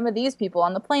see some of these people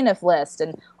on the plaintiff list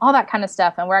and all that kind of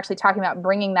stuff. And we're actually talking about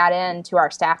bringing that in to our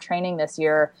staff training this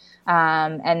year,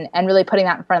 and really putting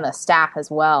that in front of the staff as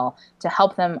well to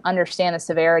help them understand the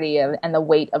severity of, and the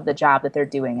weight of the job that they're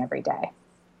doing every day.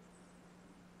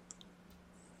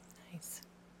 Nice.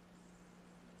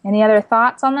 Any other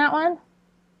thoughts on that one?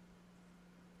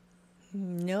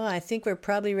 No, I think we're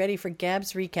probably ready for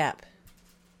Gab's recap.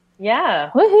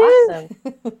 Yeah. Woohoo! Awesome.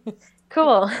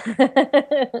 Cool.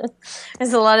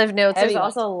 There's a lot of notes. Heavy There's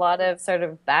also a lot of sort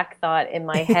of back thought in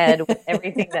my head with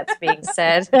everything that's being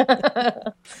said.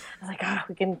 I was like, oh,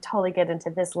 we can totally get into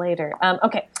this later.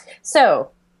 Okay. So,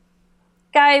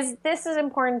 guys, this is an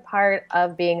important part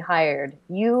of being hired.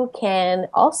 You can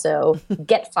also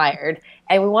get fired.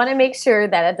 And we want to make sure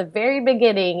that at the very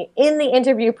beginning in the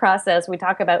interview process, we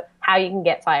talk about how you can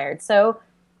get fired. So,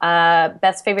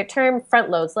 best favorite term, front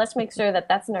loads. Let's make sure that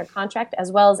that's in our contract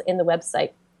as well as in the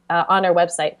website, on our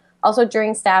website. Also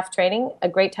during staff training, a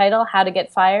great title, How to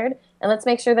Get Fired. And let's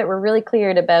make sure that we're really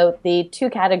cleared about the 2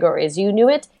 categories. You knew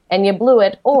it and you blew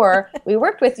it, or we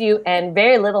worked with you and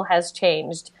very little has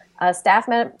changed.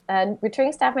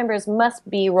 Returning staff members must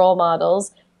be role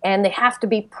models, and they have to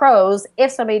be pros.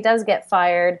 If somebody does get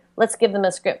fired, let's give them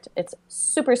a script. It's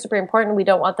super, super important. We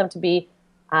don't want them to be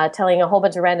telling a whole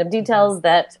bunch of random details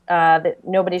that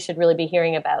nobody should really be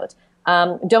hearing about.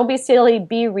 Don't be silly,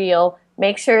 be real.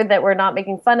 Make sure that we're not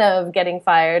making fun of getting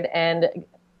fired, and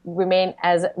remain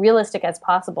as realistic as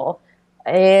possible.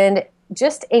 And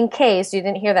just in case you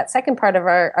didn't hear that second part of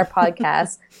our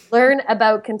podcast, learn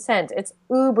about consent. It's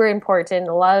uber important.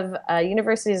 A lot of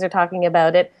universities are talking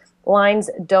about it. Lines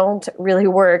don't really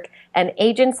work. And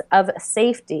agents of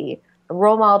safety,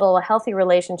 role model a healthy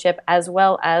relationship, as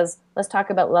well as let's talk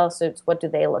about lawsuits. What do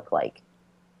they look like?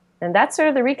 And that's sort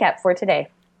of the recap for today.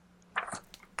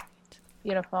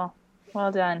 Beautiful.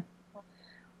 Well done.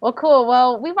 Well, cool.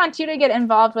 Well, we want you to get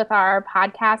involved with our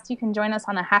podcast. You can join us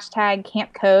on the hashtag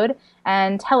CampCode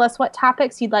and tell us what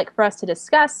topics you'd like for us to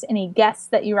discuss, any guests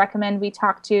that you recommend we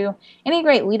talk to, any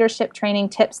great leadership training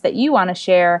tips that you want to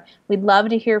share. We'd love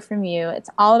to hear from you. It's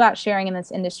all about sharing in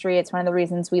this industry. It's one of the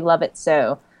reasons we love it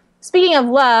so. Speaking of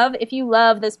love, if you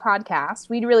love this podcast,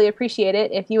 we'd really appreciate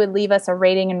it if you would leave us a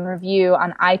rating and review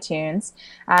on iTunes.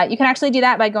 You can actually do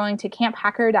that by going to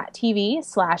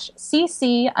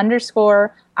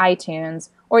camphacker.tv/cc_iTunes,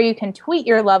 or you can tweet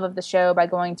your love of the show by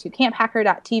going to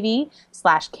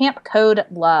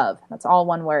camphacker.tv/campcodelove. That's all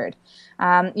one word.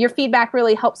 Your feedback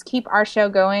really helps keep our show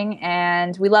going,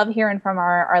 and we love hearing from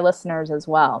our listeners as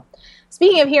well.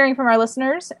 Speaking of hearing from our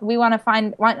listeners, we want to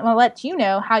let you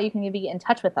know how you can get in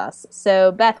touch with us.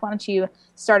 So, Beth, why don't you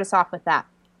start us off with that?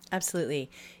 Absolutely.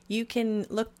 You can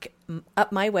look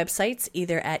up my websites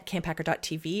either at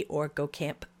camphacker.tv or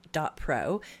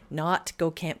gocamp.pro, not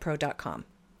gocamppro.com,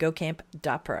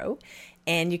 gocamp.pro.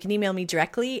 And you can email me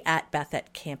directly at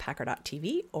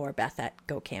beth@camphacker.tv or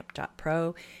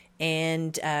beth@gocamp.pro.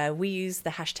 And we use the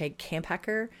hashtag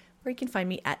camphacker, or you can find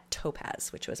me at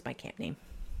Topaz, which was my camp name.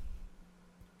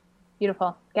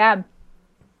 Beautiful. Gab?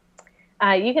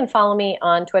 You can follow me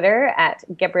on Twitter at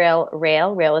Gabrielle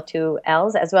Rail, Rail with 2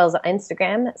 L's, as well as on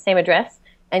Instagram, same address.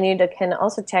 And you can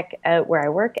also check out where I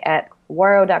work at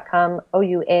ouareau.com,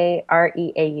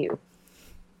 Ouareau.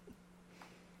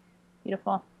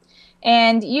 Beautiful.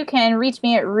 And you can reach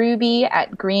me at Ruby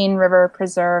at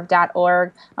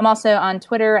greenriverpreserve.org. I'm also on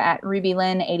Twitter at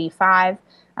RubyLynn85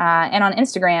 and on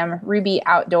Instagram, Ruby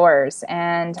Outdoors.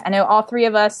 And I know all three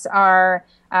of us are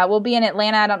we'll be in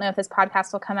Atlanta. I don't know if this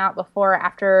podcast will come out before or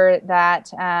after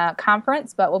that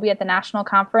conference, but we'll be at the national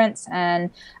conference, and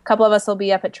a couple of us will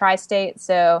be up at Tri-State.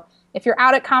 So if you're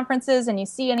out at conferences and you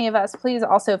see any of us, please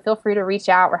also feel free to reach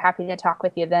out. We're happy to talk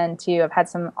with you then, too. I've had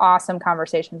some awesome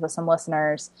conversations with some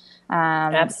listeners.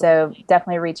 So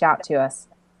definitely reach out to us.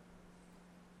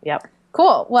 Yep.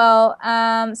 Cool. Well,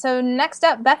 so next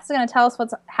up, Beth's going to tell us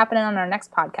what's happening on our next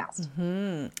podcast.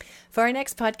 Mm-hmm. For our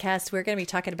next podcast, we're going to be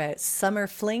talking about summer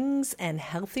flings and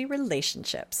healthy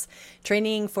relationships,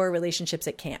 training for relationships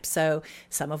at camp. So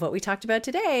some of what we talked about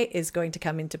today is going to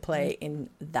come into play in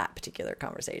that particular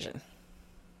conversation.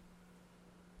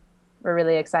 We're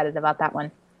really excited about that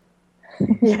one.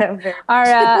 Yeah. Our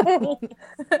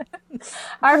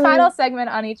final segment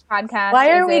on each podcast.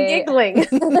 Why are we giggling?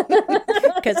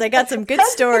 Because I got some good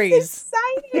stories.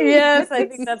 Exciting. Yes, I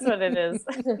think that's what it is.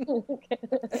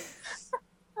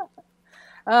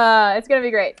 It's going to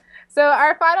be great. So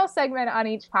our final segment on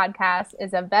each podcast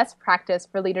is a best practice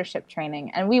for leadership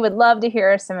training, and we would love to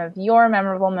hear some of your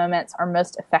memorable moments or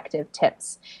most effective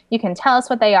tips. You can tell us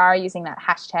what they are using that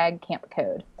hashtag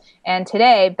CampCode. And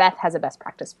today, Beth has a best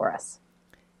practice for us.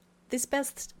 This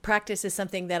best practice is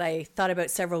something that I thought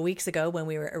about several weeks ago when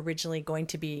we were originally going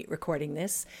to be recording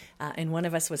this, and one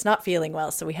of us was not feeling well,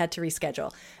 so we had to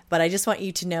reschedule. But I just want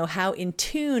you to know how in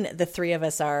tune the three of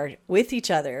us are with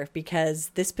each other,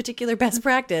 because this particular best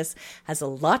practice has a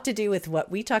lot to do with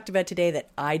what we talked about today that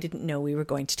I didn't know we were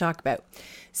going to talk about.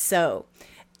 So,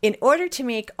 in order to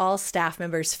make all staff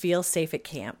members feel safe at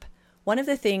camp, one of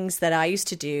the things that I used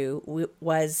to do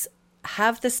was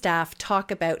have the staff talk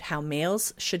about how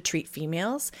males should treat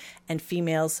females and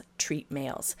females treat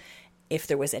males, if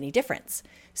there was any difference.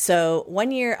 So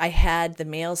one year I had the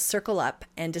males circle up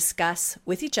and discuss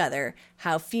with each other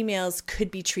how females could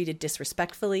be treated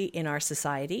disrespectfully in our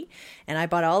society. And I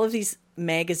bought all of these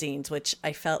magazines, which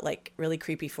I felt like really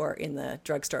creepy for in the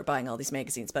drugstore buying all these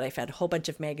magazines, but I found a whole bunch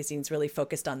of magazines really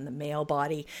focused on the male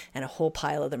body and a whole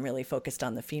pile of them really focused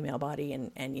on the female body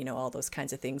and you know, all those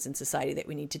kinds of things in society that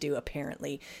we need to do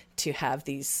apparently to have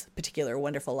these particular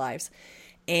wonderful lives.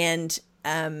 And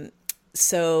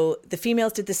so the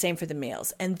females did the same for the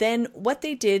males. And then what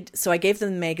they did, so I gave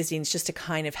them the magazines just to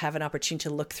kind of have an opportunity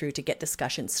to look through to get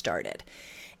discussions started.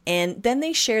 And then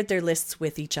they shared their lists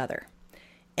with each other.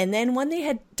 And then when they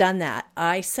had done that,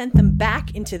 I sent them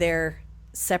back into their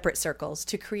separate circles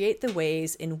to create the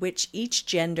ways in which each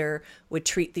gender would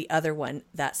treat the other one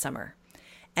that summer.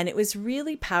 And it was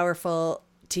really powerful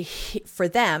for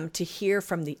them to hear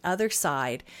from the other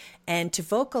side and to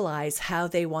vocalize how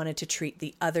they wanted to treat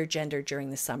the other gender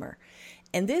during the summer.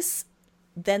 And this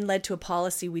then led to a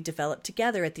policy we developed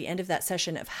together at the end of that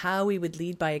session of how we would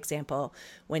lead by example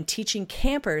when teaching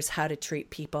campers how to treat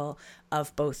people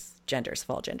of both genders, of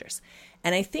all genders.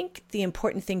 And I think the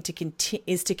important thing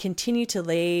is to continue to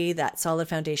lay that solid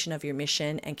foundation of your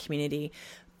mission and community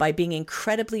by being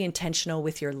incredibly intentional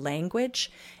with your language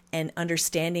and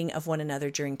understanding of one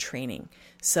another during training.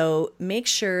 So make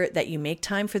sure that you make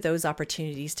time for those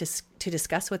opportunities to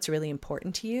discuss what's really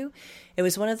important to you. It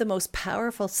was one of the most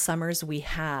powerful summers we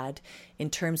had in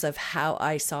terms of how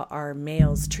I saw our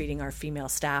males treating our female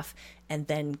staff and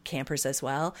then campers as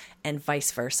well, and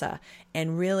vice versa,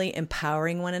 and really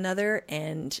empowering one another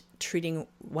and treating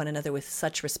one another with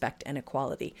such respect and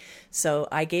equality. So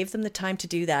I gave them the time to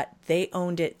do that. They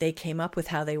owned it. They came up with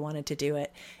how they wanted to do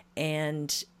it.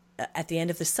 And at the end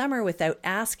of the summer, without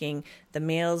asking, the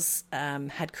males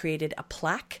had created a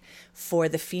plaque for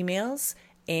the females.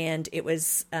 And it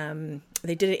was,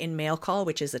 they did it in mail call,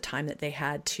 which is a time that they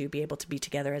had to be able to be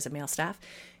together as a male staff.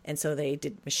 And so they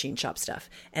did machine shop stuff.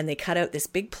 And they cut out this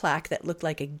big plaque that looked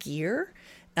like a gear,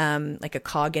 like a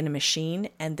cog in a machine.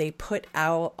 And they put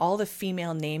out all the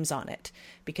female names on it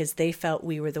because they felt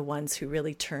we were the ones who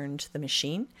really turned the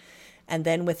machine. And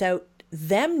then without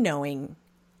them knowing,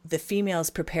 the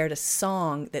females prepared a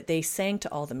song that they sang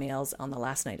to all the males on the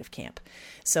last night of camp.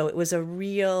 So it was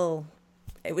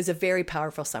a very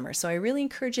powerful summer. So I really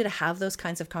encourage you to have those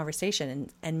kinds of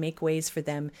conversation and make ways for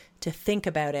them to think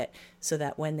about it so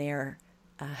that when they're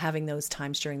having those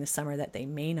times during the summer that they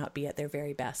may not be at their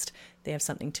very best, they have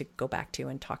something to go back to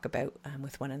and talk about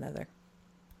with one another.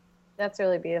 That's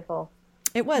really beautiful.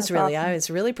 It was That's really. awesome. I was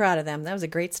really proud of them. That was a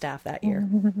great staff that year.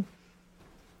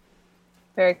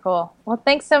 Very cool. Well,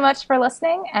 thanks so much for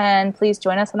listening, and please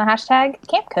join us on the hashtag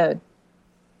CampCode.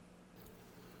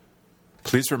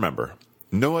 Please remember,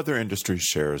 no other industry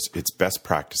shares its best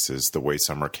practices the way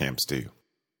summer camps do.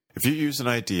 If you use an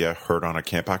idea heard on a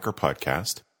Camp Hacker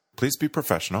podcast, please be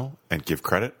professional and give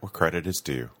credit where credit is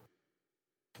due.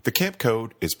 The Camp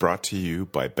Code is brought to you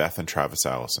by Beth and Travis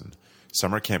Allison,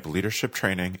 summer camp leadership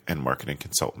training and marketing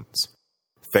consultants.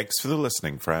 Thanks for the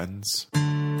listening, friends.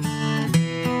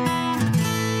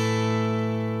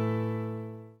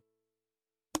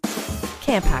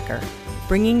 Camp Hacker,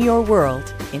 bringing your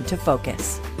world into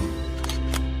focus.